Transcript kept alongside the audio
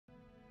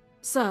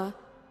Sir,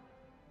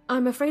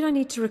 I'm afraid I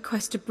need to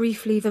request a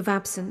brief leave of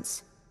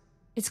absence.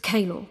 It's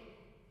Kalor.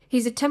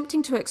 He's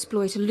attempting to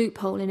exploit a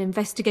loophole in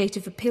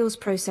Investigative Appeals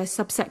Process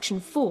subsection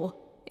 4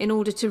 in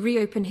order to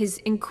reopen his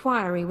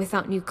inquiry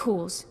without new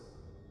cause.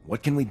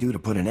 What can we do to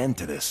put an end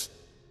to this?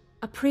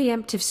 A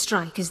preemptive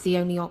strike is the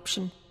only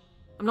option.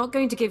 I'm not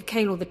going to give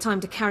Kalor the time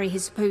to carry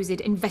his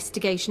supposed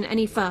investigation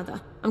any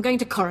further. I'm going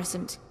to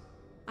Coruscant.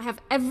 I have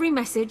every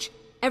message,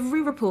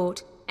 every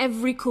report,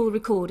 every call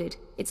recorded.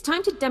 It's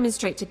time to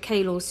demonstrate to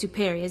Kalor's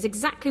superiors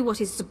exactly what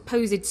his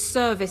supposed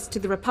service to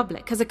the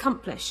Republic has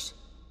accomplished.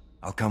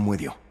 I'll come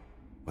with you.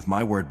 With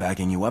my word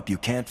backing you up, you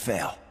can't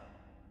fail.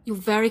 You're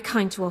very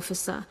kind to offer,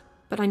 sir,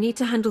 but I need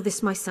to handle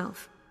this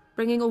myself.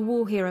 Bringing a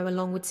war hero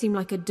along would seem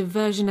like a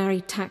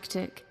diversionary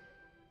tactic.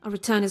 I'll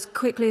return as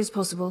quickly as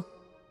possible.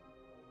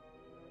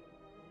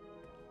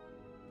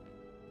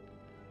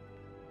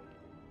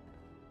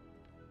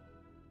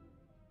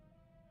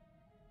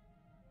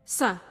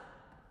 Sir,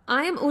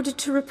 I am ordered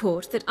to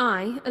report that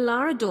I,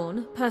 Elara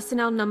Dawn,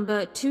 personnel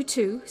number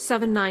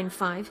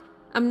 22795,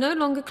 am no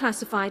longer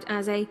classified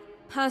as a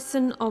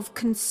person of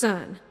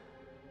concern.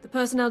 The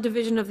Personnel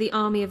Division of the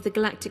Army of the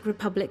Galactic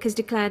Republic has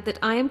declared that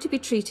I am to be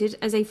treated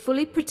as a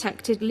fully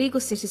protected legal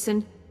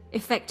citizen,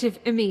 effective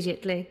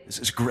immediately. This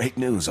is great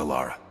news,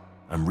 Elara.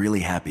 I'm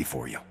really happy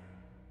for you.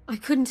 I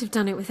couldn't have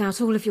done it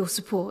without all of your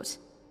support.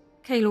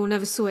 Kalor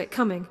never saw it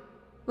coming.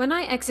 When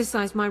I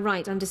exercised my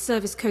right under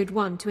Service Code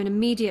 1 to an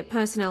immediate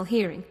personnel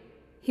hearing,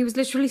 he was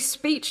literally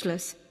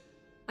speechless.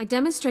 I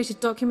demonstrated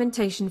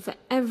documentation for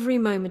every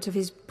moment of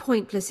his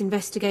pointless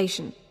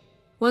investigation.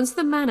 Once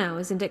the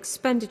man-hours and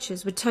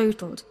expenditures were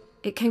totaled,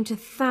 it came to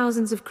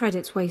thousands of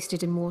credits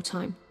wasted in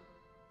wartime.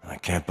 I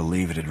can't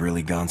believe it had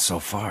really gone so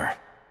far.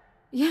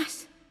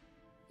 Yes.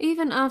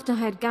 Even after I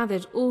had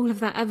gathered all of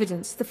that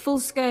evidence, the full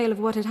scale of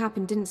what had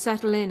happened didn't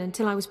settle in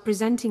until I was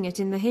presenting it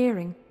in the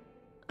hearing.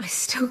 I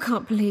still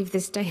can't believe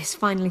this day has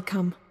finally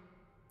come.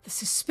 The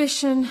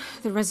suspicion,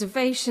 the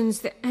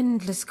reservations, the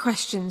endless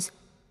questions.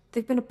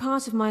 They've been a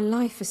part of my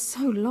life for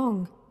so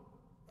long.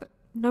 But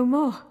no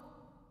more.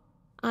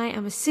 I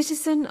am a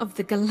citizen of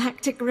the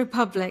Galactic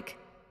Republic.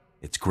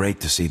 It's great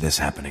to see this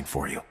happening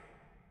for you.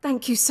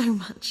 Thank you so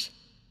much.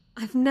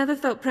 I've never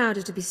felt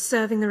prouder to be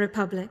serving the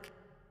Republic.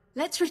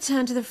 Let's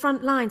return to the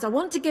front lines. I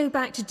want to go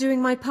back to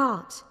doing my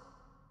part.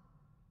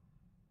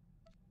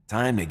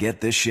 Time to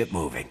get this ship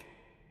moving.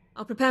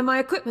 I'll prepare my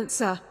equipment,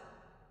 sir.